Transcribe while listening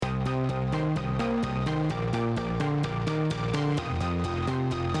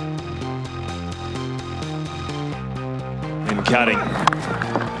Cutting.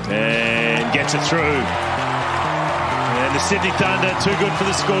 And gets it through. And the Sydney Thunder, too good for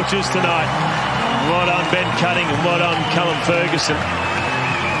the Scorchers tonight. Well done, Ben Cutting, and well done, Callum Ferguson.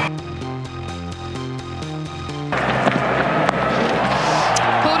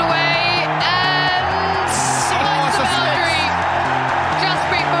 Pulled away and swats the boundary.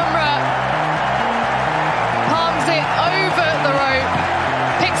 Jasprit Bumrah palms it over the rope,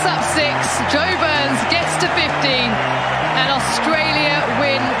 picks up 6. Joe Burns gets to 15, and Australia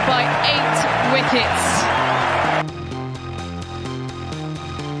win by 8 wickets.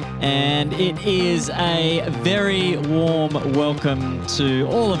 And it is a very warm welcome to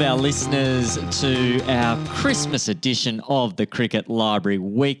all of our listeners to our Christmas edition of the Cricket Library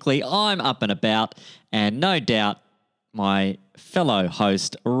Weekly. I'm up and about, and no doubt my fellow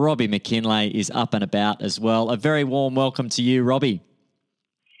host, Robbie McKinlay, is up and about as well. A very warm welcome to you, Robbie.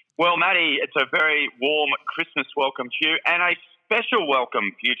 Well, Matty, it's a very warm Christmas welcome to you, and a special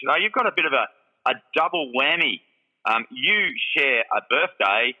welcome for you today. You've got a bit of a double whammy. You share a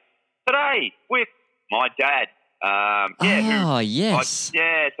birthday today with my dad. Yes. So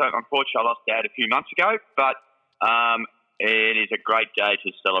unfortunately I lost Dad a few months ago, but it is a great day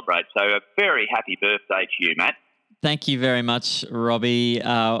to celebrate. So a very happy birthday to you, Matt. Thank you very much, Robbie.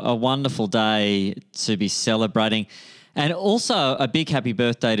 A wonderful day to be celebrating. And also a big happy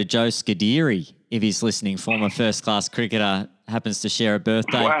birthday to Joe Scuderi, if he's listening, former first-class cricketer, happens to share a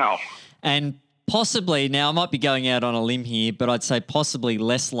birthday. Wow. And possibly, now I might be going out on a limb here, but I'd say possibly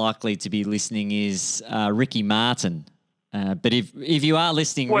less likely to be listening is Ricky Martin. But if you are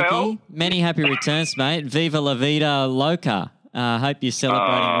listening, Ricky, many happy returns, mate. Viva la vida loca. Hope you're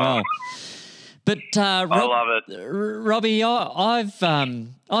celebrating well. But I love it, Robbie.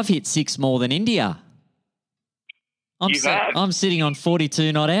 I've hit 6 more than India. I'm sitting on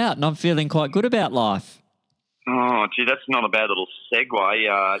 42 not out, and I'm feeling quite good about life. Oh, gee, that's not a bad little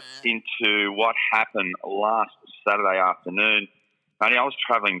segue into what happened last Saturday afternoon. Matty, I was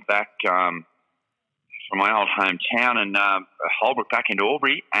travelling back from my old hometown and Holbrook back into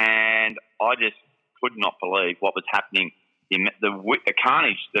Albury, and I just could not believe what was happening, the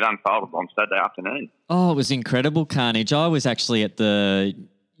carnage that unfolded on Saturday afternoon. Oh, it was incredible carnage. I was actually at the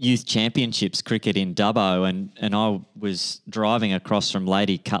Youth Championships cricket in Dubbo, and I was driving across from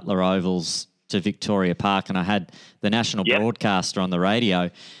Lady Cutler Ovals to Victoria Park, and I had the national broadcaster on the radio,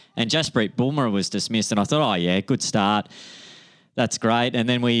 and Jasprit Bumrah was dismissed, and I thought, oh yeah, good start, that's great. And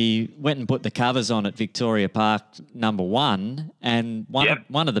then we went and put the covers on at Victoria Park number 1, and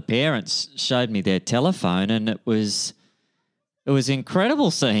one of the parents showed me their telephone, and it was incredible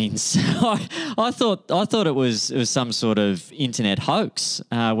scenes. I thought it was some sort of internet hoax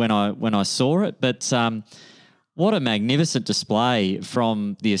when I saw it, but what a magnificent display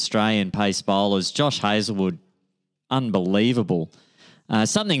from the Australian pace bowlers. Josh Hazlewood, unbelievable.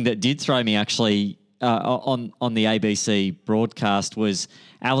 Something that did throw me actually on the ABC broadcast was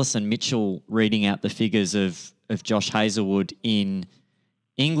Alison Mitchell reading out the figures of Josh Hazlewood in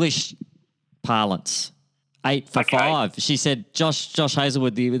English parlance. 8 for 5. She said Josh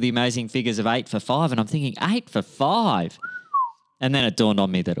Hazlewood the amazing figures of 8 for 5, and I'm thinking 8 for 5, and then it dawned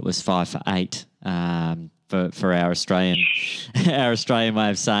on me that it was 5 for 8 for our Australian way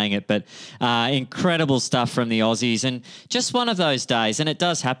of saying it. But incredible stuff from the Aussies, and just one of those days, and it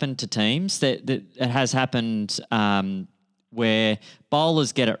does happen to teams that it has happened where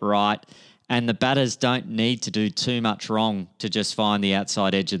bowlers get it right. And the batters don't need to do too much wrong to just find the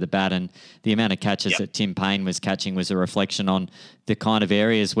outside edge of the bat. And the amount of catches that Tim Payne was catching was a reflection on the kind of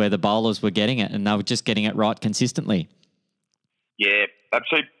areas where the bowlers were getting it, and they were just getting it right consistently. Yeah,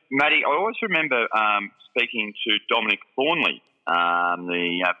 absolutely. Matty, I always remember speaking to Dominic Thornley,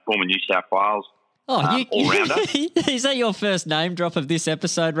 the former New South Wales all-rounder. Is that your first name drop of this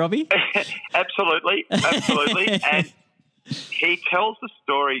episode, Robbie? Absolutely. And he tells the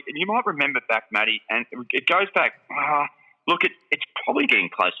story, and you might remember back, Matty, and it goes back, it's probably getting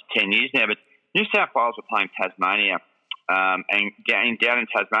close to 10 years now, but New South Wales were playing Tasmania and down in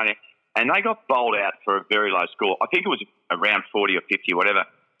Tasmania, and they got bowled out for a very low score. I think it was around 40 or 50 or whatever.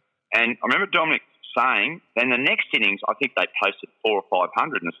 And I remember Dominic saying, then the next innings, I think they posted 400 or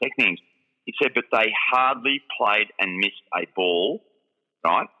 500 in the second innings. He said, but they hardly played and missed a ball,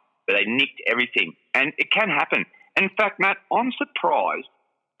 right? But they nicked everything. And it can happen. And in fact, Matt, I'm surprised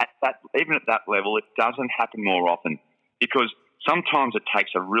even at that level, it doesn't happen more often, because sometimes it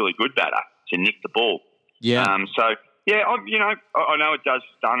takes a really good batter to nick the ball. Yeah. I know it does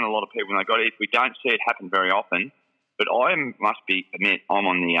stun a lot of people when they got it. We don't see it happen very often, but I'm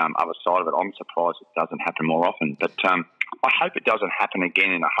on the other side of it. I'm surprised it doesn't happen more often. But I hope it doesn't happen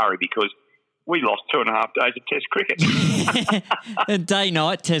again in a hurry, because we lost 2.5 days of Test cricket. And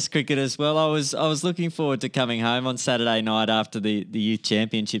day-night Test cricket as well. I was looking forward to coming home on Saturday night after the youth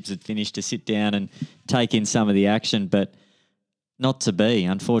championships had finished to sit down and take in some of the action, but not to be.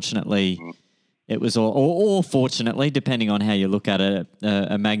 Unfortunately, it was or fortunately, depending on how you look at it,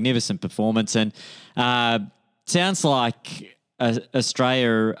 a magnificent performance. And sounds like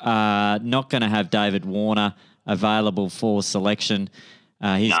Australia are not going to have David Warner available for selection.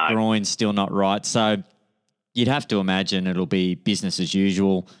 His groin's still not right. So you'd have to imagine it'll be business as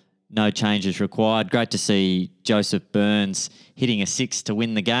usual. No changes required. Great to see Joseph Burns hitting a 6 to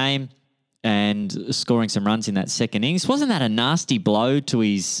win the game and scoring some runs in that second innings. Wasn't that a nasty blow to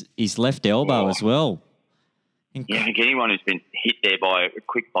his left elbow as well? Yeah, I think anyone who's been hit there by a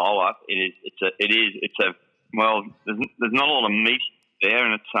quick bowler, there's not a lot of meat there,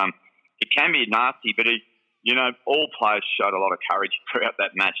 and it can be nasty, but all players showed a lot of courage throughout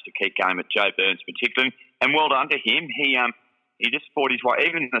that match to keep going with Joe Burns particularly, and well done to him. He just fought his way.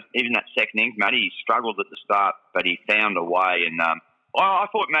 Even that second innings, Matty, he struggled at the start, but he found a way. And I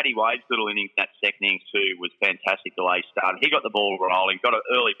thought Matty Wade's little innings, that second innings too, was fantastic the way he started. He got the ball rolling, got an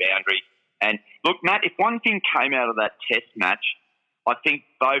early boundary. And look, Matt, if one thing came out of that Test match, I think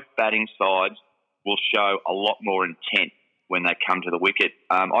both batting sides will show a lot more intent when they come to the wicket.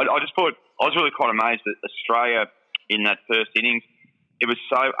 I just thought I was really quite amazed that Australia in that first innings, it was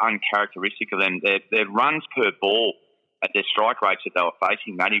so uncharacteristic of them. Their runs per ball at their strike rates that they were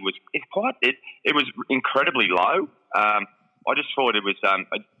facing, Matty, it was incredibly low. I just thought it was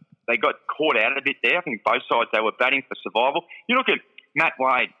they got caught out a bit there. I think both sides, they were batting for survival. You look at Matt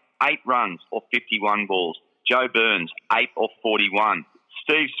Wade, 8 runs off 51 balls. Joe Burns, 8 off 41.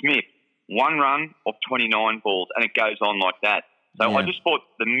 Steve Smith, 1 run off 29 balls, and it goes on like that. So I just thought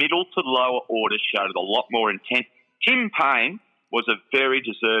the middle to lower order showed a lot more intent. Tim Payne was a very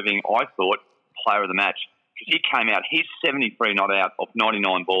deserving, I thought, player of the match because he came out. He's 73 not out of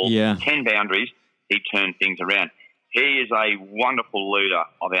 99 balls, 10 boundaries. He turned things around. He is a wonderful leader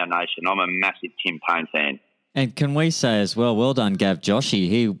of our nation. I'm a massive Tim Payne fan. And can we say as well done, Gav Joshi.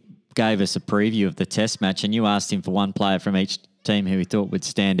 He gave us a preview of the Test match, and you asked him for one player from each team who he thought would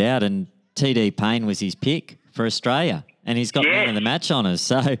stand out, and TD Payne was his pick for Australia, and he's got man of the match honours.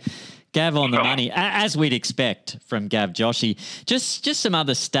 So Gav on the money, as we'd expect from Gav Joshi. Just some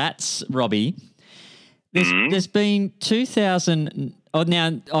other stats, Robbie. There's been 2,000... Oh,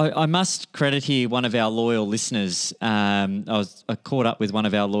 now, I must credit here one of our loyal listeners. I caught up with one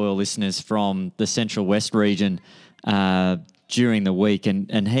of our loyal listeners from the Central West region during the week,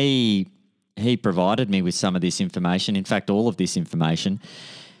 and he provided me with some of this information, in fact, all of this information.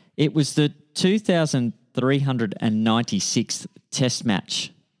 It was the 2,396th Test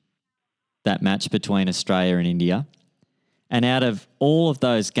match, that match between Australia and India. And out of all of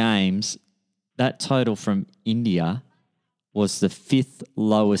those games, that total from India was the 5th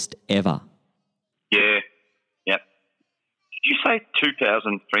lowest ever. Yeah. Yep. Did you say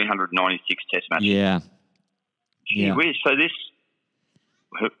 2,396 Test matches? Yeah. Gee whiz. So this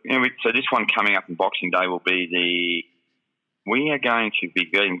one coming up on Boxing Day will be we are going to be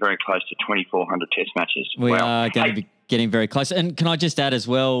getting very close to 2,400 Test matches. We are going to be getting very close. And can I just add as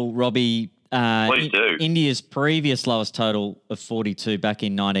well, Robbie, please do. India's previous lowest total of 42 back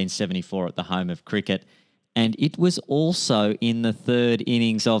in 1974 at the home of cricket. And it was also in the third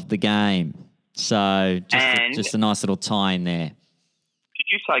innings of the game. So just a nice little tie in there. Did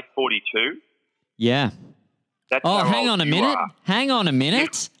you say 42? Yeah. That's hang on a minute. Are. Hang on a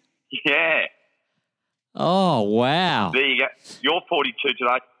minute. Yeah. Oh, wow. There you go. You're 42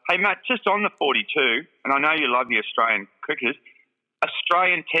 today. Hey, Matt, just on the 42, and I know you love the Australian cricketers,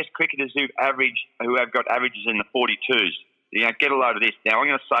 Australian Test cricketers who have got averages in the 42s. Get a load of this. Now, I'm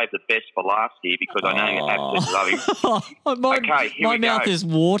going to save the best for last here because I know you absolutely love him. My mouth is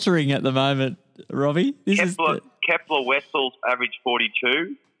watering at the moment, Robbie. Kepler Wessels average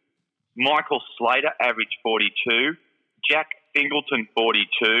 42. Michael Slater average 42. Jack Fingleton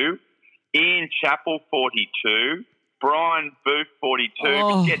 42. Ian Chappell 42. Brian Booth 42.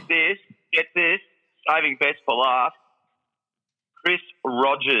 But get this. Saving best for last. Chris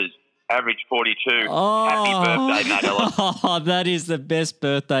Rogers average 42. Happy birthday, Matt Ellis. That is the best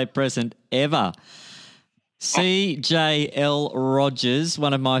birthday present ever. CJL Rogers,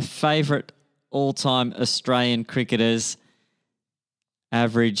 one of my favourite all-time Australian cricketers,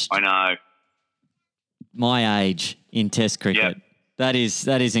 averaged my age in Test cricket. Yep. That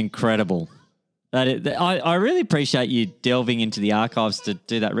is incredible. I really appreciate you delving into the archives to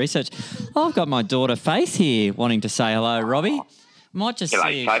do that research. I've got my daughter Faith here wanting to say hello, Robbie. Might just see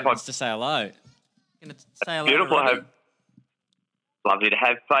if she wants to say hello. Going to say hello. Beautiful. Lovely to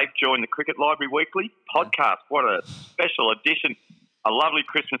have Faith join the Cricket Library Weekly podcast. What a special edition. A lovely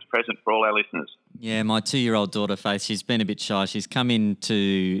Christmas present for all our listeners. Yeah, my 2-year-old daughter, Faith, she's been a bit shy. She's come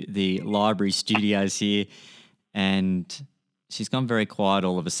into the library studios here and she's gone very quiet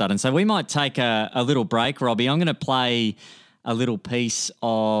all of a sudden. So we might take a little break, Robbie. I'm going to play a little piece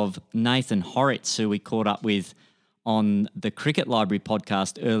of Nathan Horitz, who we caught up with on the Cricket Library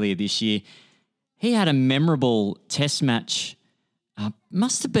podcast earlier this year. He had a memorable test match,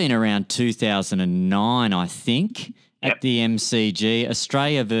 must have been around 2009, I think, at the MCG,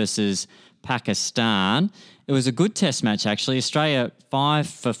 Australia versus Pakistan. It was a good test match, actually. Australia 5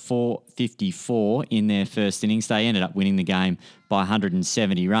 for 454 in their first innings. They ended up winning the game by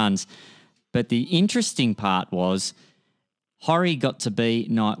 170 runs. But the interesting part was Horry got to be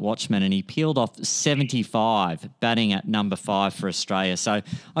night watchman and he peeled off 75, batting at number 5 for Australia. So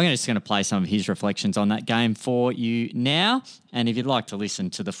I'm just going to play some of his reflections on that game for you now. And if you'd like to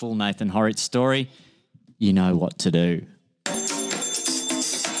listen to the full Nathan Horitz story, you know what to do.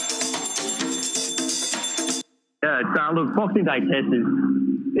 Yeah, look, Boxing Day test is,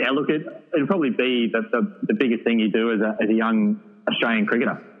 it'll probably be the biggest thing you do as a young Australian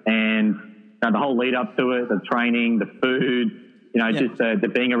cricketer. And the whole lead up to it, the training, the food, just the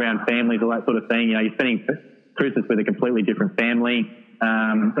being around families, all that sort of thing. You're spending Christmas with a completely different family.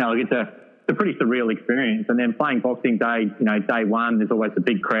 It's a pretty surreal experience. And then playing Boxing Day, day one, there's always the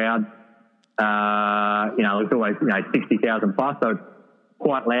big crowd. It's always 60,000 plus, so it's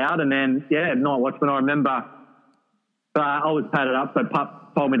quite loud. And then night watchman, I remember I was padded up, so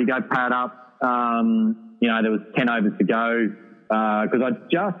Pup told me to go pad up. There was 10 overs to go because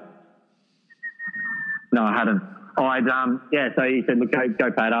I hadn't. So he said, look,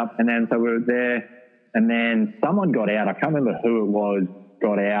 go pad up. And then so we were there, and then someone got out. I can't remember who it was.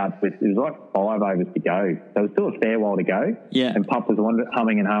 Got out with, it was like 5 overs to go. So it was still a fair while to go. Yeah. And Pup was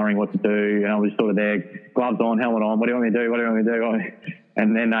humming and hurrying what to do. And I was sort of there, gloves on, helmet on. What do you want me to do? What do you want me to do?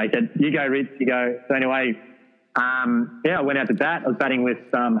 And then they said, you go, Rich, you go. So anyway, I went out to bat. I was batting with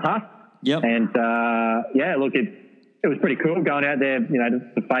Huss. Yep. And, it was pretty cool going out there,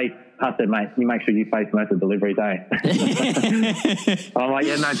 to face. Huss said, mate, you make sure you face most of the deliveries, I'm like,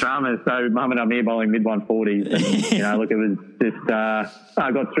 no dramas. So mum and I'm here bowling mid-140s. And, it was just,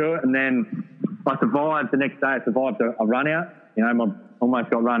 I got through it. And then I survived the next day. I survived a run out. I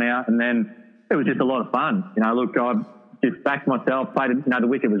almost got run out. And then it was just a lot of fun. I just backed myself, played, the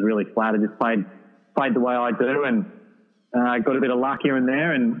wicket was really flat. I just played the way I do and got a bit of luck here and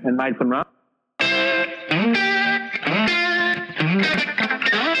there and made some runs.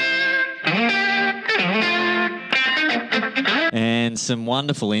 And some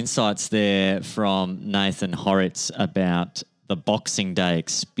wonderful insights there from Nathan Horitz about the Boxing Day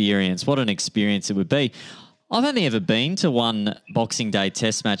experience. What an experience it would be. I've only ever been to one Boxing Day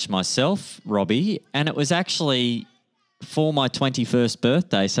test match myself, Robbie, and it was actually for my 21st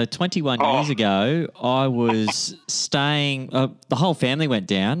birthday. So 21 years ago, I was staying, the whole family went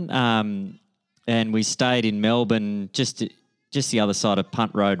down and we stayed in Melbourne just the other side of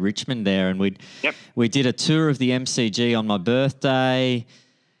Punt Road, Richmond there. And we did a tour of the MCG on my birthday.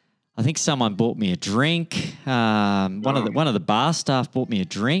 I think someone bought me a drink. One of the bar staff bought me a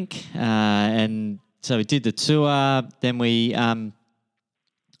drink. And so we did the tour. Then we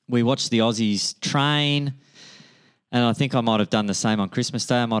watched the Aussies train. And I think I might have done the same on Christmas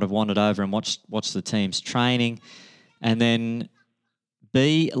Day. I might have wandered over and watched the teams training. And then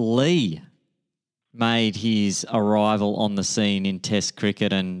B. Lee made his arrival on the scene in Test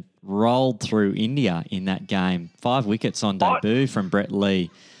cricket and rolled through India in that game. 5 wickets on debut from Brett Lee.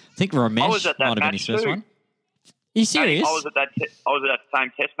 I think Ramesh might have been his first one. Are you serious? I was at that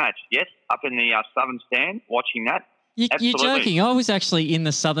same Test match. Yes, up in the Southern Stand, watching that. You're joking. I was actually in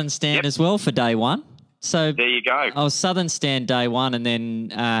the Southern Stand as well for day one. So there you go. I was Southern Stand day one and then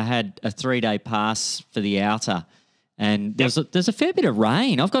had a 3-day pass for the outer. And there's a fair bit of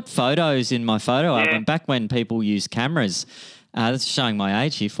rain. I've got photos in my photo album back when people used cameras. That's showing my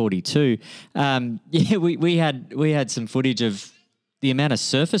age here, 42. We had some footage of the amount of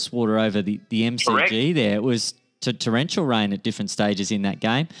surface water over the MCG. Correct. There. It was torrential rain at different stages in that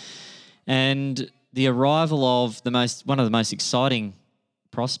game. And the arrival of one of the most exciting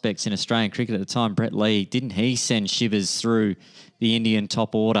prospects in Australian cricket at the time, Brett Lee, didn't he send shivers through the Indian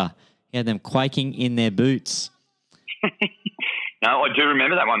top order? He had them quaking in their boots. No, I do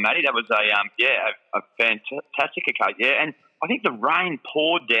remember that one, Matty. That was a fantastic occasion. Yeah, and I think the rain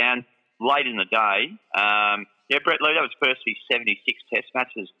poured down late in the day. Brett Lee, that was first of his 76 Test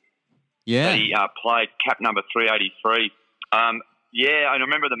matches. Yeah, that he played cap number 383. Yeah, I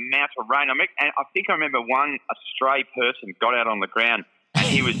remember the amount of rain. And I think I remember a stray person got out on the ground and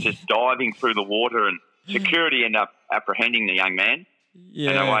he was just diving through the water, and security ended up apprehending the young man.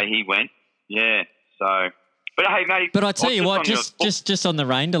 Yeah. And away he went. Yeah. So, but hey, mate. But I tell you what, just on the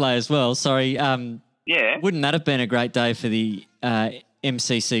rain delay as well. Sorry. Yeah. Wouldn't that have been a great day for the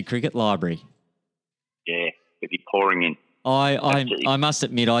MCC Cricket Library? Yeah, it'd be pouring in. I must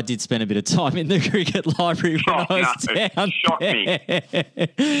admit, I did spend a bit of time in the cricket library when I was down there. Shock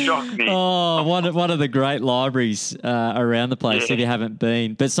me. Oh, one of the great libraries around the place if you haven't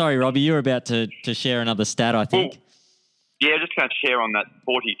been. But sorry, Robbie, you were about to share another stat, I think. Well, yeah, just going to share on that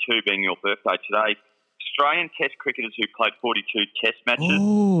 42 being your birthday today. Australian Test cricketers who played 42 Test matches.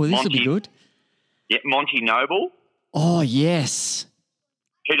 Oh, this will be good. Yeah, Monty Noble. Oh, yes.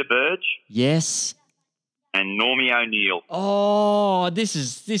 Peter Burge. Yes. And Normie O'Neill. Oh, this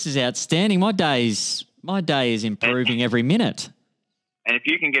is outstanding. My day is improving every minute. And if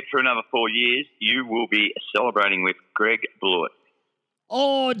you can get through another 4 years, you will be celebrating with Greg Blewett.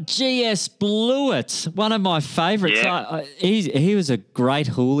 Oh, G.S. Blewett, one of my favourites. Yeah. He was a great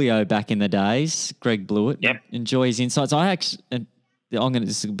Julio back in the days, Greg Blewett. Yep. Enjoy his insights.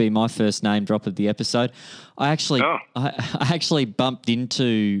 This will be my first name drop of the episode. I actually bumped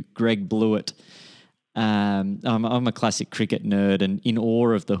into Greg Blewett. I'm a classic cricket nerd and in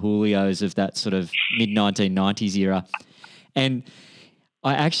awe of the Julios of that sort of mid-1990s era. And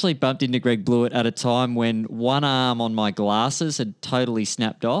I actually bumped into Greg Blewett at a time when one arm on my glasses had totally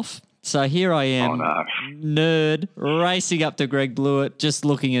snapped off. So here I am, nerd, racing up to Greg Blewett, just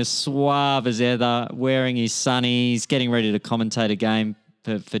looking as suave as ever, wearing his sunnies, getting ready to commentate a game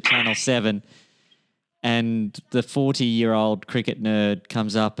for Channel 7. And the 40-year-old cricket nerd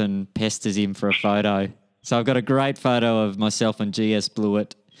comes up and pesters him for a photo. So I've got a great photo of myself and G.S.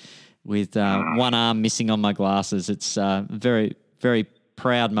 Blewett with one arm missing on my glasses. It's a very, very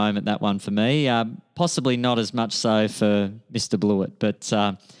proud moment, that one for me. Possibly not as much so for Mr. Blewett. But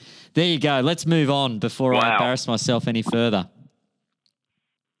there you go. Let's move on before I embarrass myself any further.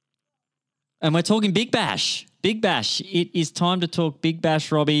 And we're talking Big Bash. Big Bash. It is time to talk Big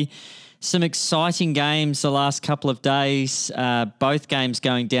Bash, Robbie. Some exciting games the last couple of days, both games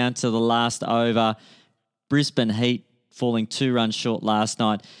going down to the last over. Brisbane Heat falling 2 runs short last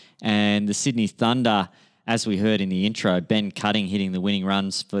night, and the Sydney Thunder, as we heard in the intro, Ben Cutting hitting the winning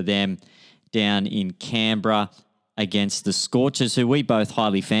runs for them down in Canberra against the Scorchers, who we both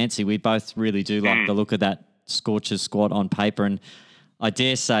highly fancy. We both really do like the look of that Scorchers squad on paper, and I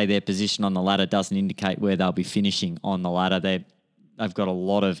dare say their position on the ladder doesn't indicate where they'll be finishing on the ladder. They've got a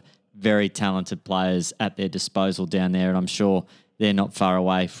lot of very talented players at their disposal down there, and I'm sure they're not far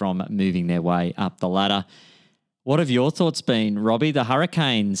away from moving their way up the ladder. What have your thoughts been, Robbie? The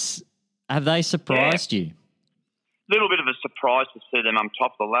Hurricanes, have they surprised you? A little bit of a surprise to see them on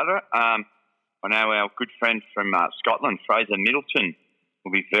top of the ladder. I know our good friend from Scotland, Fraser Middleton,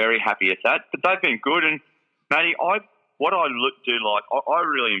 will be very happy at that. But they've been good, and Matty, I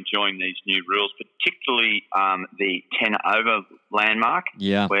really enjoying these new rules, particularly the 10-over landmark,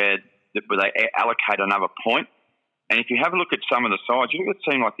 where they allocate another point. And if you have a look at some of the sides, you look at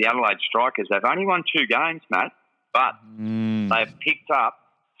a team like the Adelaide Strikers, they've only won 2 games, Matt, but they've picked up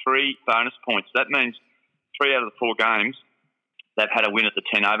 3 bonus points. That means 3 out of the 4 games, they've had a win at the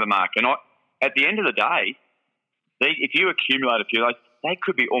 10-over mark. And at the end of the day, if you accumulate a few of those, they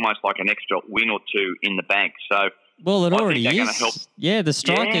could be almost like an extra win or 2 in the bank. So, well, it already is. Yeah, the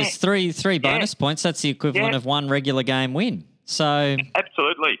Strikers, three bonus points. That's the equivalent of 1 regular game win. So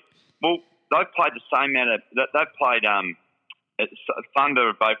absolutely. Well, they've played the same amount of. They've played.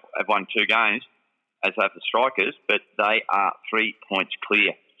 Thunder both have won 2 games, as have the Strikers, but they are 3 points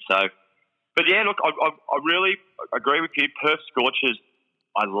clear. So, but yeah, look, I really agree with you. Perth Scorchers.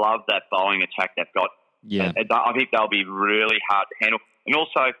 I love that bowling attack they've got. Yeah, I think they'll be really hard to handle, and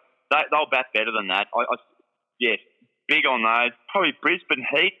also they'll bat better than that. Yes, big on those. Probably Brisbane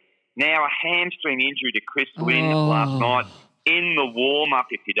Heat. Now a hamstring injury to Chris Lynn last night in the warm-up,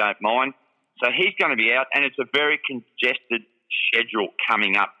 if you don't mind. So he's going to be out, and it's a very congested schedule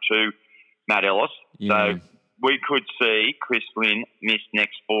coming up too, Matt Ellis. Yeah. So we could see Chris Lynn miss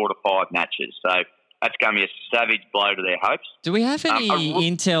next 4 to 5 matches. So that's going to be a savage blow to their hopes. Do we have any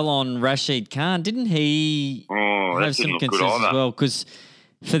intel on Rashid Khan? Didn't he have some concerns as well? Because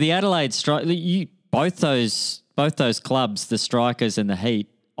for the Adelaide Strikers, both those clubs, the Strikers and the Heat,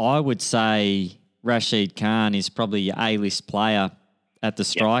 I would say Rashid Khan is probably your A-list player at the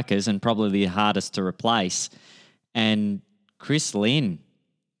Strikers and probably the hardest to replace. And Chris Lynn,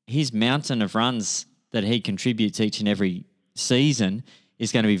 his mountain of runs that he contributes each and every season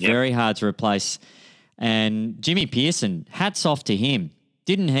is going to be very hard to replace. And Jimmy Pearson, hats off to him.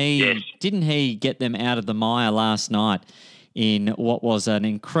 Didn't he? Yes. Didn't he get them out of the mire last night in what was an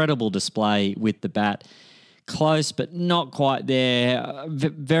incredible display with the bat? Close, but not quite there.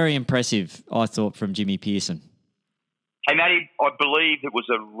 Very impressive, I thought, from Jimmy Pearson. Hey, Matty, I believe it was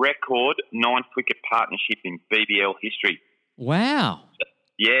a record 9-wicket partnership in BBL history. Wow.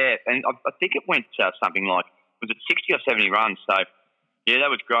 Yeah, and I think it went something like, was it 60 or 70 runs? So, yeah, that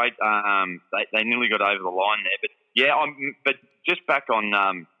was great. They nearly got over the line there. But, yeah, but just back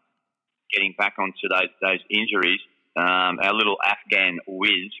on getting back onto those injuries, our little Afghan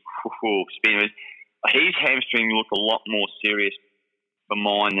whiz, spinner, his hamstring looked a lot more serious for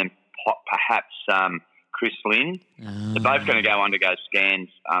mine than perhaps Chris Lynn. They're both going to undergo scans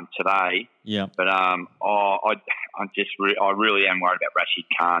today. Yeah. But I really am worried about Rashid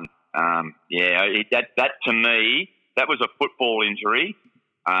Khan. That to me, that was a football injury.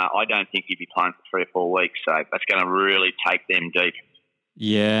 I don't think he'd be playing for 3 or 4 weeks. So that's going to really take them deep.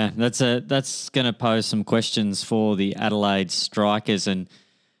 Yeah, that's going to pose some questions for the Adelaide Strikers, and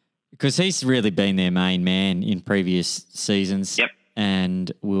because he's really been their main man in previous seasons. Yep.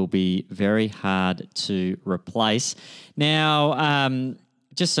 And will be very hard to replace. Now,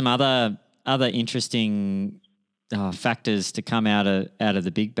 just some other interesting factors to come out of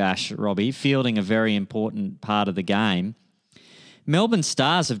the Big Bash, Robbie. Fielding a very important part of the game. Melbourne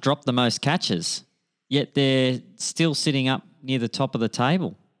Stars have dropped the most catches, yet they're still sitting up near the top of the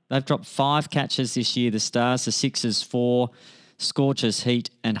table. They've dropped 5 catches this year, the Stars, the Sixers 4, Scorchers, Heat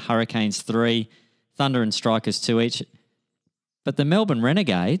and Hurricanes 3, Thunder and Strikers 2 each. But the Melbourne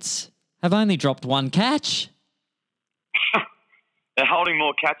Renegades have only dropped 1 catch. They're holding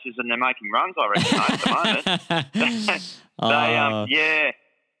more catches than they're making runs, I reckon, at the moment.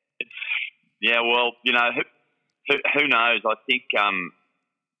 Well, you know, who knows? I think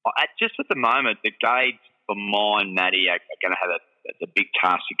just at the moment, the Gades for mine, Matty, are going to have a big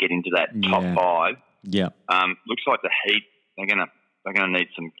task to get into that top 5. Yeah. Looks like the Heat, they're going to need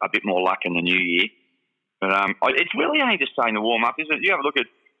a bit more luck in the new year. But it's really only just starting to warm up, isn't it? You have a look at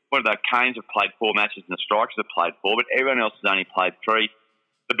what the Canes have played 4 matches and the Strikers have played 4, but everyone else has only played 3.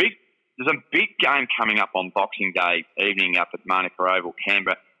 There's a big game coming up on Boxing Day evening up at Manuka Oval,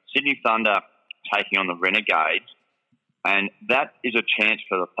 Canberra. Sydney Thunder taking on the Renegades, and that is a chance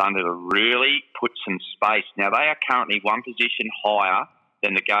for the Thunder to really put some space. Now, they are currently 1 position higher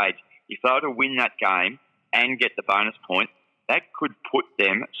than the Gades. If they were to win that game and get the bonus point, that could put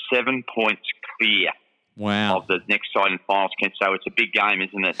them 7 points clear. Wow. Of the next side in finals. So it's a big game,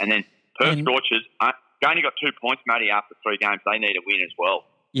 isn't it? And then Perth Scorchers only got 2 points, Matty, after 3 games. They need a win as well.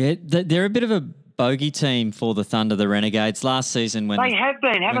 Yeah, they're a bit of a bogey team for the Thunder, the Renegades. Last season when they have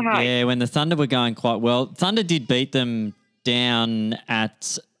been, haven't they? Yeah, when the Thunder were going quite well. Thunder did beat them down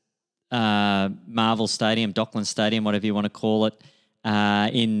at Marvel Stadium, Docklands Stadium, whatever you want to call it,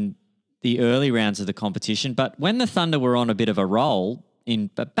 in the early rounds of the competition. But when the Thunder were on a bit of a roll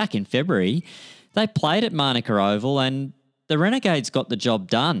back in February, they played at Manuka Oval and the Renegades got the job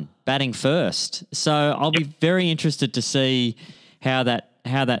done, batting first. So I'll be very interested to see how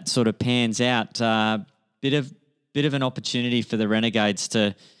that sort of pans out. Bit of an opportunity for the Renegades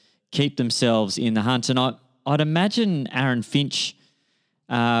to keep themselves in the hunt. And I'd imagine Aaron Finch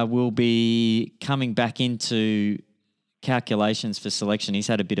will be coming back into calculations for selection. He's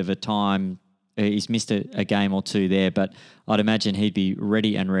had a bit of a time. He's missed a game or 2 there, but I'd imagine he'd be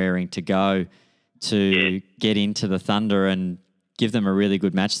ready and raring to go to get into the Thunder and give them a really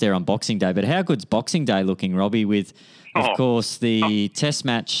good match there on Boxing Day. But how good's Boxing Day looking, Robbie, with, of course, the Test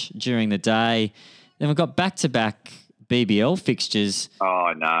match during the day. Then we've got back-to-back BBL fixtures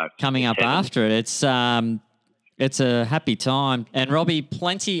coming up after it. It's a happy time. And, Robbie,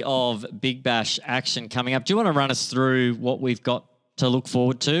 plenty of Big Bash action coming up. Do you want to run us through what we've got to look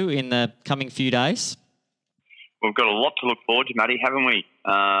forward to in the coming few days? We've got a lot to look forward to, Matty, haven't we?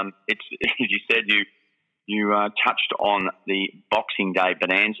 It's as you said, you touched on the Boxing Day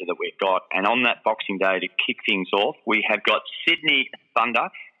bonanza that we've got, and on that Boxing Day to kick things off, we have got Sydney Thunder.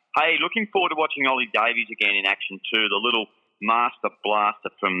 Hey, looking forward to watching Ollie Davies again in action too. The little master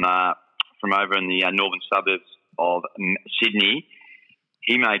blaster from over in the northern suburbs of Sydney.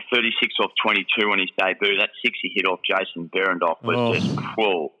 He made 36 off 22 on his debut. That 6 he hit off Jason Behrendorff was just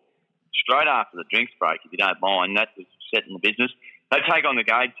cool. Straight after the drinks break, if you don't mind, that was setting the business. They take on the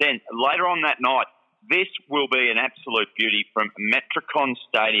Gades 10. Later on that night, this will be an absolute beauty from Metricon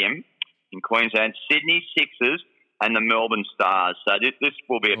Stadium in Queensland, Sydney Sixers and the Melbourne Stars. So this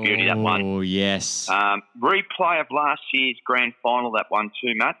will be a beauty, that one. Oh, yes. Replay of last year's grand final, that one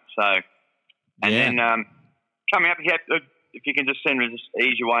too, Matt. So, and then coming up, you have if you can just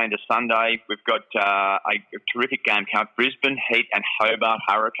ease your way into Sunday, we've got a terrific game coming up. Brisbane Heat and Hobart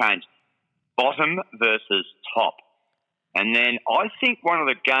Hurricanes. Bottom versus top. And then I think one of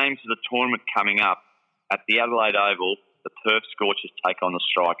the games of the tournament coming up at the Adelaide Oval, the Perth Scorchers take on the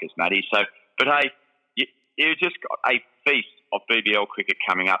Strikers, Matty. So, but hey, you just got a feast of BBL cricket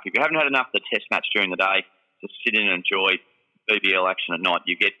coming up. If you haven't had enough of the test match during the day to sit in and enjoy BBL action at night,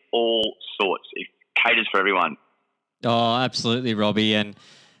 you get all sorts. It caters for everyone. Oh, absolutely, Robbie. And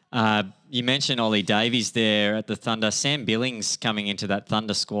you mentioned Ollie Davies there at the Thunder. Sam Billings coming into that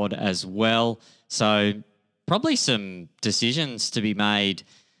Thunder squad as well. So probably some decisions to be made.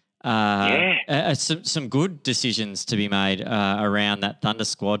 Some good decisions to be made around that Thunder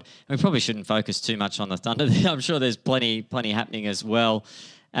squad. We probably shouldn't focus too much on the Thunder. I'm sure there's plenty happening as well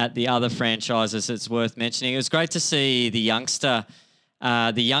at the other franchises. It's worth mentioning. It was great to see the youngster,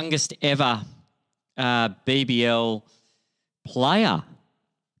 the youngest ever BBL player.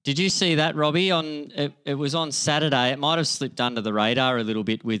 Did you see that, Robbie? It was on Saturday. It might have slipped under the radar a little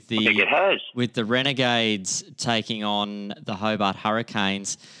bit with I think it has. with the Renegades taking on the Hobart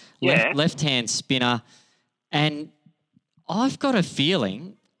Hurricanes. Yeah. Left-hand spinner. And I've got a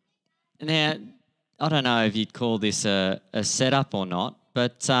feeling, now, I don't know if you'd call this a setup or not,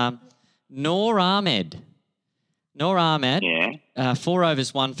 but Noor Ahmed, 4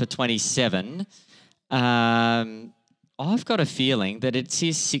 overs, 1 for 27. I've got a feeling that it's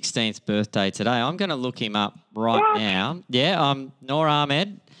his 16th birthday today. I'm going to look him up now. Yeah, Noor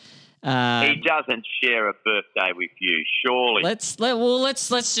Ahmed. He doesn't share a birthday with you, surely. Let's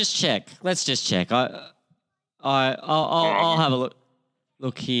just check. Let's just check. I'll have a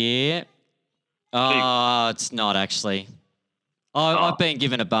look here. Oh, it's not actually. I've been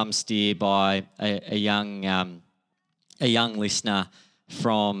given a bum steer by a young listener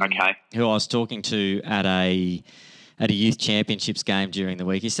from who I was talking to at a youth championships game during the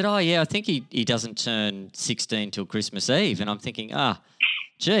week. He said, "Oh yeah, I think he doesn't turn 16 till Christmas Eve," and I'm thinking,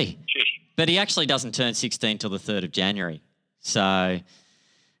 gee. But he actually doesn't turn 16 till the 3rd of January. So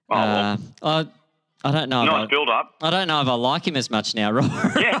I don't know. Nice build up. I don't know if I like him as much now, Rob.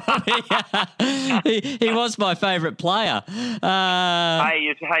 Yeah. he was my favourite player.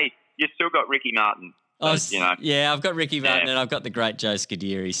 Hey, you still got Ricky Martin. So, Yeah, I've got Ricky Martin and I've got the great Joe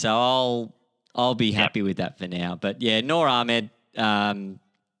Scuderi. So I'll be happy with that for now. But yeah, Noor Ahmed,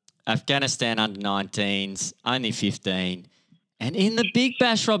 Afghanistan under-19s, only 15. And in the Big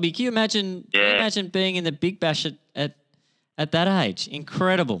Bash, Robbie, can you imagine being in the Big Bash at that age?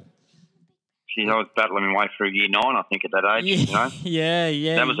 Incredible. Geez, I was battling my way through year 9, I think, at that age. Yeah.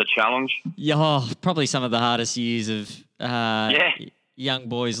 That was a challenge. Yeah, probably some of the hardest years of young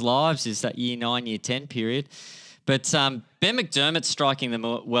boys' lives is that year 9, year 10 period. But Ben McDermott striking them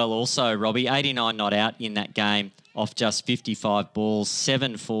well also, Robbie. 89 not out in that game off just 55 balls,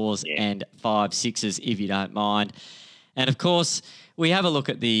 7 fours and 5 sixes, if you don't mind. And, of course, we have a look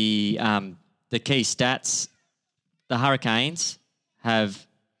at the key stats. The Hurricanes have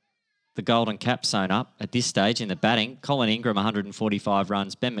the golden cap sewn up at this stage in the batting. Colin Ingram, 145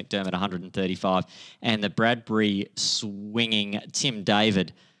 runs. Ben McDermott, 135. And the Bradbury swinging Tim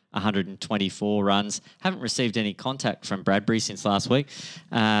David, 124 runs. Haven't received any contact from Bradbury since last week.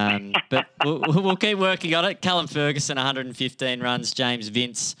 But we'll keep working on it. Callum Ferguson, 115 runs. James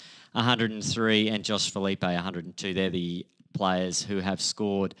Vince, 103, and Josh Felipe, 102. They're the players who have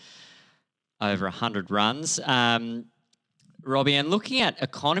scored over 100 runs. Robbie, and looking at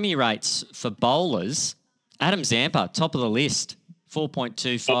economy rates for bowlers, Adam Zampa, top of the list,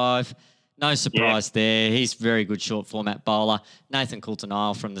 4.25. No surprise there. He's a very good short format bowler. Nathan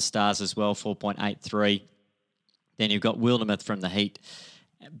Coulter-Nile from the Stars as well, 4.83. Then you've got Wildermuth from the Heat,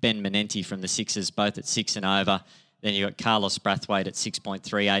 Ben Menenti from the Sixers, both at 6 and over. Then you've got Carlos Brathwaite at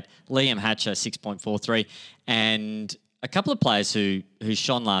 6.38, Liam Hatcher, 6.43, and a couple of players who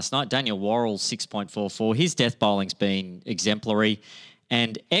shone last night. Daniel Worrell, 6.44. His death bowling's been exemplary.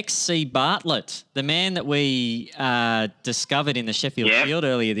 And XC Bartlett, the man that we discovered in the Sheffield Shield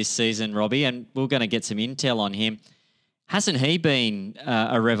earlier this season, Robbie, and we're going to get some intel on him. Hasn't he been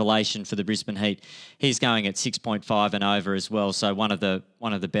a revelation for the Brisbane Heat? He's going at 6.5 and over as well. So one of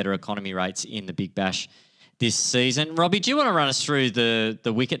the better economy rates in the Big Bash this season. Robbie, do you want to run us through the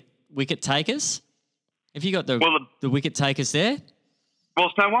wicket takers? Have you got the wicket takers there? Well,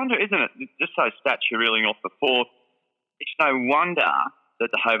 it's no wonder, isn't it? Just those stats you're reeling off before. It's no wonder that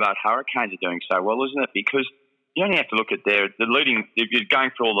the Hobart Hurricanes are doing so well, isn't it? Because you only have to look at the leading. If you're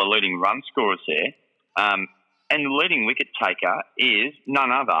going through all the leading run scorers there, and the leading wicket taker is none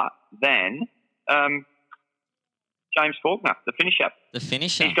other than James Faulkner, the finisher. The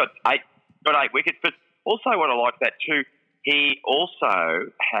finisher. He's got eight wickets. But also, what I like that too, he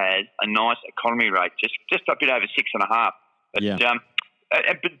also has a nice economy rate, just a bit over 6.5. But, Yeah.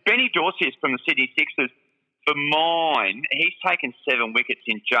 but Benny Dorsey is from the Sydney Sixers. For mine, he's taken 7 wickets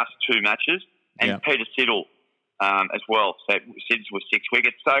in just 2 matches, and Yeah. Peter Siddle as well. So Sids was 6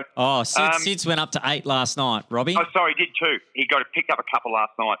 wickets. So Sids went up to 8 last night, Robbie. oh, sorry, he did too. He picked up a couple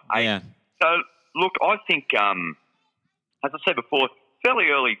last night. 8. Yeah. So look, I think, as I said before, fairly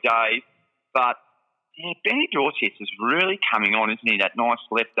early days, but yeah, Benny Dorsey is really coming on, isn't he? That nice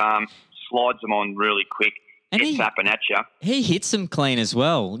left arm slides them on really quick. And Gets zapping at you. He hits them clean as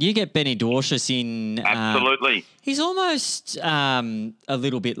well. You get Benny Dorsius in. Absolutely. He's almost a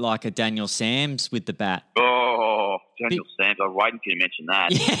little bit like a Daniel Sams with the bat. Oh, Daniel Sams! I was waiting for you to mention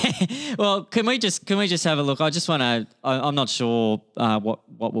that. Yeah. Well, can we just have a look? I just want to. I'm not sure what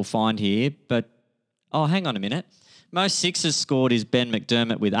we'll find here, but hang on a minute. Most sixes scored is Ben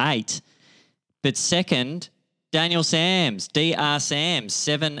McDermott with 8, but second Daniel Sams, Dr. Sams,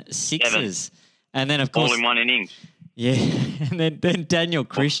 7 sixes. And then, of course... All in one innings. Yeah. And then Daniel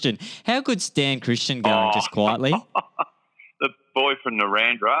Christian. How good's Dan Christian going, just quietly? The boy from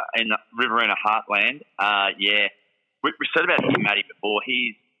Narrandera in Riverina Heartland. Yeah. We said about him, Matty, before.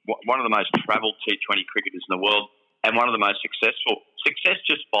 He's one of the most travelled T20 cricketers in the world and one of the most successful. Success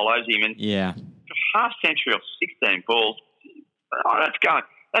just follows him. And yeah. Half century of 16 balls.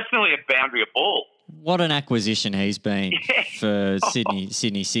 That's nearly a boundary of ball. What an acquisition he's been for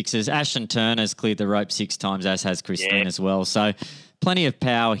Sydney Sixers. Ashton Turner's cleared the rope 6 times, as has Christine as well. So plenty of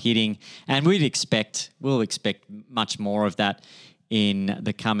power hitting, and we'll expect much more of that in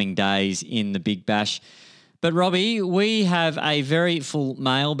the coming days in the Big Bash. But Robbie, we have a very full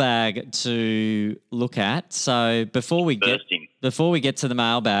mailbag to look at. So before we get to the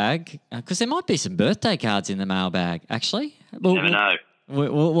mailbag, because there might be some birthday cards in the mailbag, actually. Never know.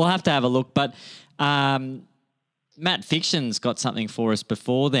 We'll have to have a look, but Matt Fiction's got something for us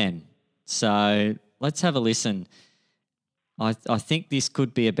before then. So let's have a listen. I think this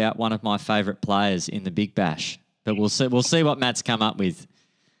could be about one of my favourite players in the Big Bash, but we'll see what Matt's come up with.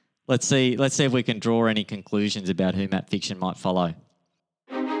 Let's see if we can draw any conclusions about who Matt Fiction might follow.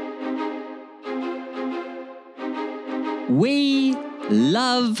 We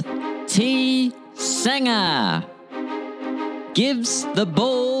love T. Sanger. Gives the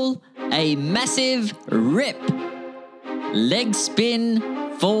ball a massive rip. Leg spin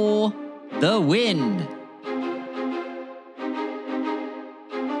for the win.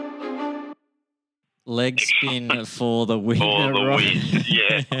 Leg spin for the win. For the win.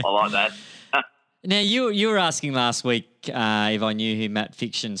 Yeah, I like that. Now, you were asking last week if I knew who Matt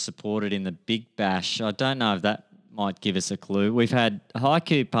Fiction supported in the Big Bash. I don't know if that might give us a clue. We've had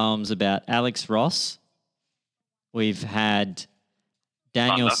haiku poems about Alex Ross. We've had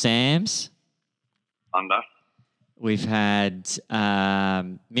Daniel Sams. Thunder. We've had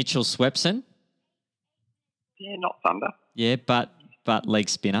Mitchell Swepson. Yeah, not Thunder. Yeah, but leg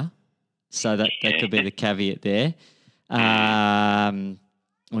spinner. So that could be the caveat there.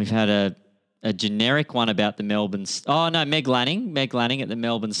 We've had a generic one about the Melbourne... Oh, no, Meg Lanning at the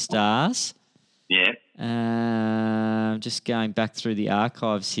Melbourne Stars. Yeah. Just going back through the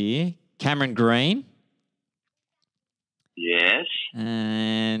archives here. Cameron Green. Yes.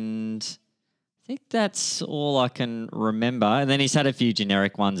 And I think that's all I can remember. And then he's had a few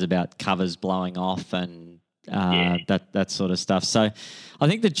generic ones about covers blowing off and that sort of stuff. So I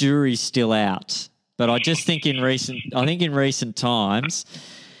think the jury's still out. But I just think in recent times,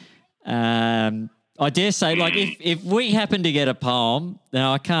 I dare say, like, if we happen to get a poem,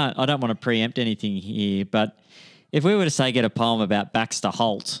 now I don't want to preempt anything here, but if we were to say get a poem about Baxter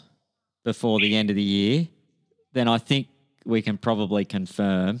Holt before the end of the year, then I think we can probably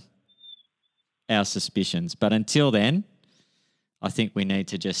confirm our suspicions. But until then, I think we need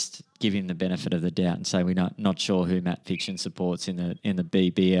to just give him the benefit of the doubt and say we're not sure who Matt Fiction supports in the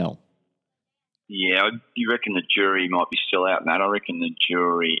BBL. Yeah, you reckon the jury might be still out, Matt? I reckon the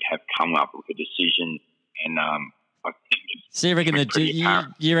jury have come up with a decision, and I think it's... So you reckon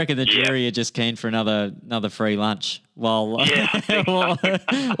the jury are just keen for another free lunch while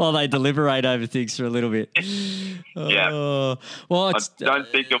while they deliberate over things for a little bit? Yeah. Well, I don't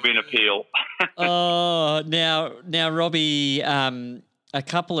think there'll be an appeal. Now, Robbie, a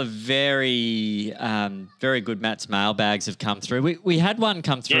couple of very good Matt's mailbags have come through. We had one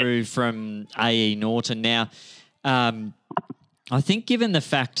come through from A.E. Norton. Now, I think given the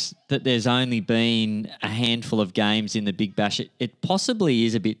fact that there's only been a handful of games in the Big Bash, it possibly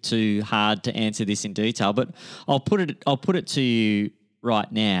is a bit too hard to answer this in detail. But I'll put it to you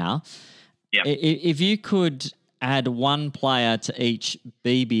right now. Yeah. If you could add one player to each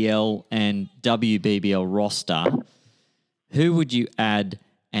BBL and WBBL roster who would you add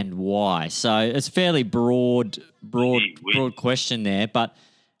and why? So it's a fairly broad question there, but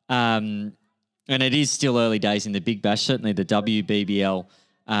and it is still early days in the Big Bash. Certainly the WBBL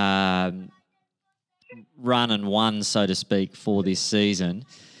run and won, so to speak, for this season.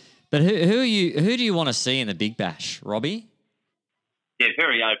 But who do you want to see in the Big Bash, Robbie? Yeah,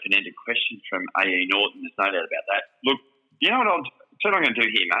 very open-ended question from A.E. Norton. There's no doubt about that. Look, you know what I'm going to do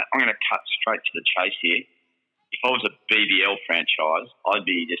here, mate? I'm going to cut straight to the chase here. If I was a BBL franchise, I'd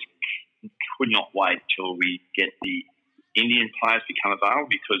be just could not wait till we get the Indian players become available,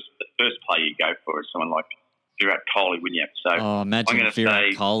 because the first player you go for is someone like Virat Kohli, wouldn't you? So imagine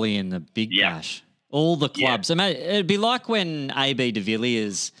Virat Kohli in the Big Bash. All the clubs. Yeah. It'd be like when A.B. de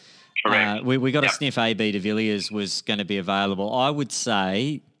Villiers. Correct. We got a sniff A.B. de Villiers was going to be available. I would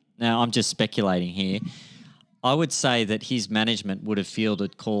say, now I'm just speculating here, I would say that his management would have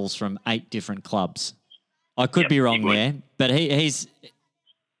fielded calls from 8 different clubs. I could be wrong there, but he's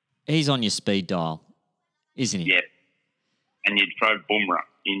on your speed dial, isn't he? Yeah. And you'd throw Bumrah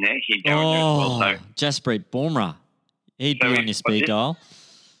in there. He'd go in there as well. So, Jasprit Bumrah. He'd be on your speed dial.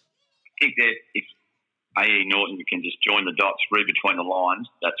 I think that if A.E. Norton can just join the dots, read between the lines,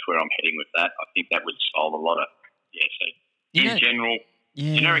 that's where I'm heading with that. I think that would solve a lot of, general,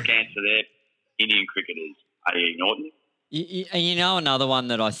 generic answer there, Indian cricketers, A.E. Norton. You know another one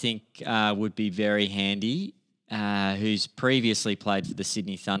that I think would be very handy, who's previously played for the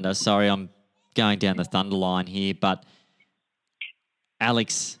Sydney Thunder. Sorry, I'm going down the Thunder line here, but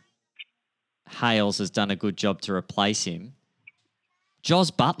Alex Hales has done a good job to replace him. Jos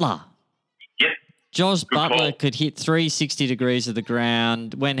Buttler. Yep. Jos Buttler could hit 360 degrees of the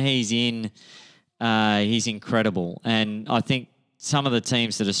ground. When he's in, he's incredible. And I think some of the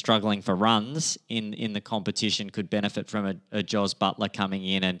teams that are struggling for runs in the competition could benefit from a Jos Buttler coming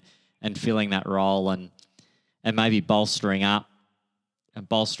in and filling that role and maybe bolstering up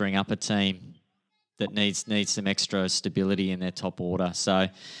a team that needs some extra stability in their top order. So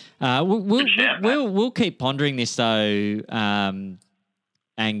we'll keep pondering this though,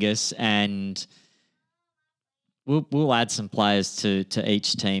 Angus, and we'll add some players to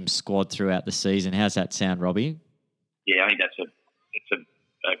each team's squad throughout the season. How's that sound, Robbie? Yeah, I think that's a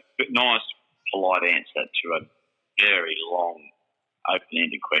nice, polite answer to a very long,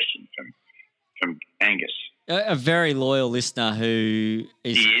 open-ended question from Angus. A very loyal listener who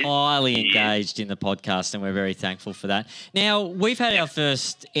is highly engaged in the podcast, and we're very thankful for that. Now, we've had our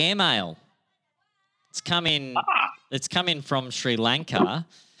first airmail. It's come in. It's come in from Sri Lanka,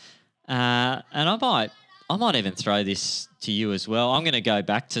 and I might even throw this to you as well. I'm going to go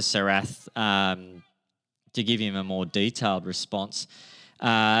back to Sarath to give him a more detailed response.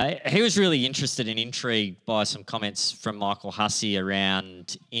 He was really interested and intrigued by some comments from Michael Hussey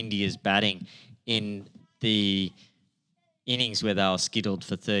around India's batting in the innings where they were skittled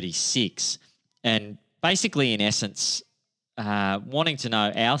for 36. And basically, in essence, wanting to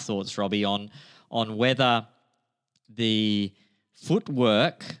know our thoughts, Robbie, on whether the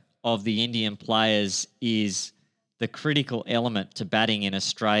footwork of the Indian players is the critical element to batting in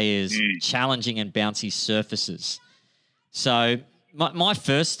Australia's challenging and bouncy surfaces. So my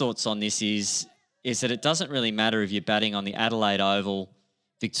first thoughts on this is that it doesn't really matter if you're batting on the Adelaide Oval,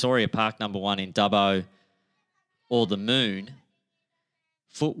 Victoria Park No. 1 in Dubbo, or the Moon.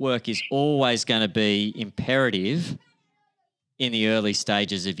 Footwork is always going to be imperative in the early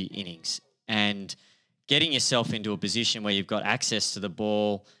stages of your innings. And getting yourself into a position where you've got access to the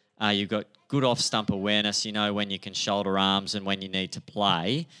ball, you've got good off-stump awareness, you know when you can shoulder arms and when you need to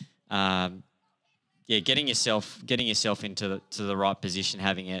play. Getting yourself into the right position,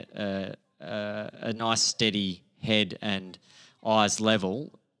 having a nice steady head and eyes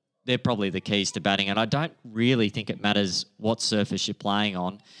level, they're probably the keys to batting. And I don't really think it matters what surface you're playing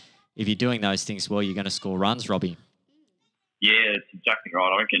on. If you're doing those things well, you're going to score runs, Robbie. Yeah, that's exactly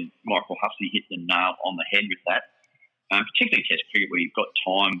right. I reckon Michael Hussey hit the nail on the head with that. Particularly Test cricket where you've got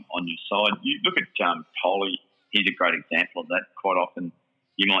time on your side. You look at Kohli, he's a great example of that. Quite often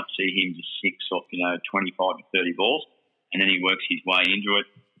you might see him just six off, 25 to 30 balls, and then he works his way into it.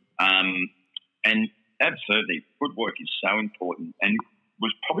 And absolutely, footwork is so important, and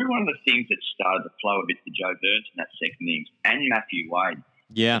was probably one of the things that started to flow a bit to Joe Burns in that second innings, and Matthew Wade.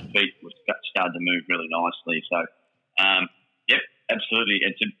 Yeah. His feet started to move really nicely. So, absolutely.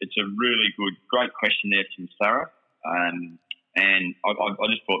 It's a really great question there from Sarah. And I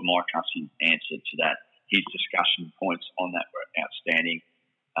just thought Mike Hussey's answer to that, his discussion points on that were outstanding.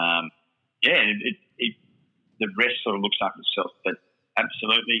 The rest sort of looks after itself, but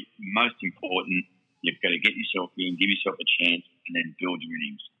absolutely most important, you've got to get yourself in, give yourself a chance, and then build your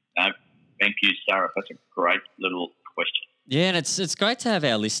innings. Thank you, Sarah. That's a great little question. Yeah, and it's great to have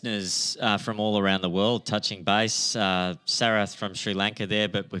our listeners from all around the world touching base. Sarath from Sri Lanka there,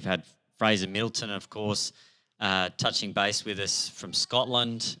 but we've had Fraser Milton, of course, touching base with us from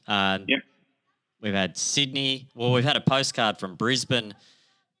Scotland. Yep. We've had Sydney. Well, we've had a postcard from Brisbane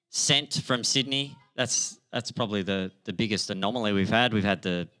sent from Sydney. That's probably the biggest anomaly we've had. We've had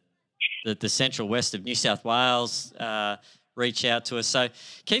the central west of New South Wales reach out to us. So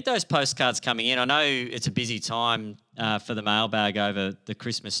keep those postcards coming in. I know it's a busy time for the mailbag over the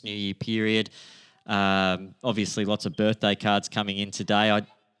Christmas New Year period. Obviously, lots of birthday cards coming in today.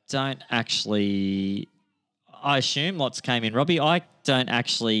 I assume lots came in, Robbie. I don't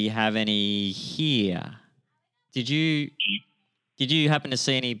actually have any here. Did you happen to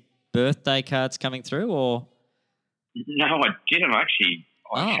see any birthday cards coming through, or? No, I didn't. Actually,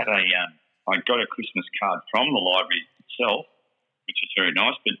 I got a Christmas card from the library itself, which is very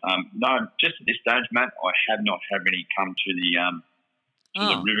nice. But no, just at this stage, Matt, I have not had any come to the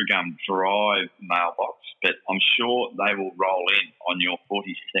Rivergum Drive mailbox. But I'm sure they will roll in on your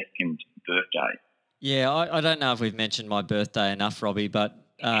 42nd birthday. Yeah, I don't know if we've mentioned my birthday enough, Robbie, but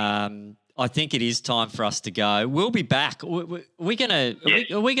I think it is time for us to go. We'll be back. Are we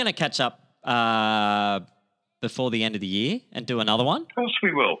gonna catch up before the end of the year and do another one? Of course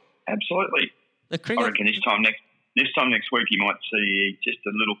we will. Absolutely. The cricket. I reckon this time next week you might see just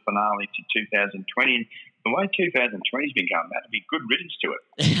a little finale to 2020. And the way 2020's been going, that'll be good riddance to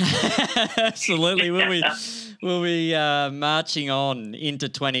it. Absolutely. We'll be marching on into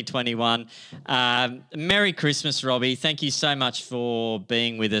 2021. Merry Christmas, Robbie. Thank you so much for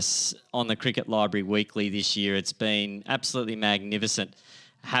being with us on the Cricket Library Weekly this year. It's been absolutely magnificent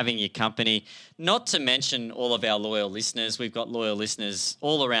having your company. Not to mention all of our loyal listeners. We've got loyal listeners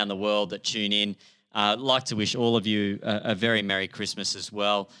all around the world that tune in. I'd like to wish all of you a very Merry Christmas as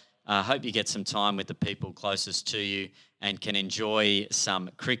well. Hope you get some time with the people closest to you and can enjoy some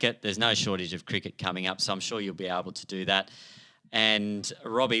cricket. There's no shortage of cricket coming up, so I'm sure you'll be able to do that. And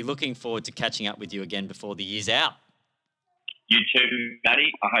Robbie, looking forward to catching up with you again before the year's out. You too,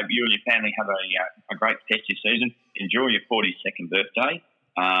 Matty. I hope you and your family have a great festive season. Enjoy your 42nd birthday.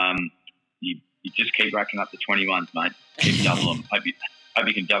 You just keep racking up the 21s, mate. Keep double them. Hope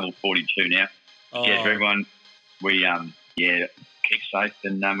you can double 42 now. Yeah, everyone, we keep safe,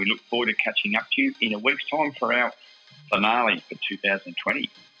 and we look forward to catching up to you in a week's time for our finale for 2020.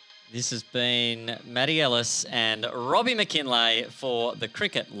 This has been Matty Ellis and Robbie McKinlay for the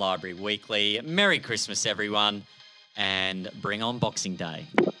Cricket Library Weekly. Merry Christmas, everyone, and bring on Boxing Day.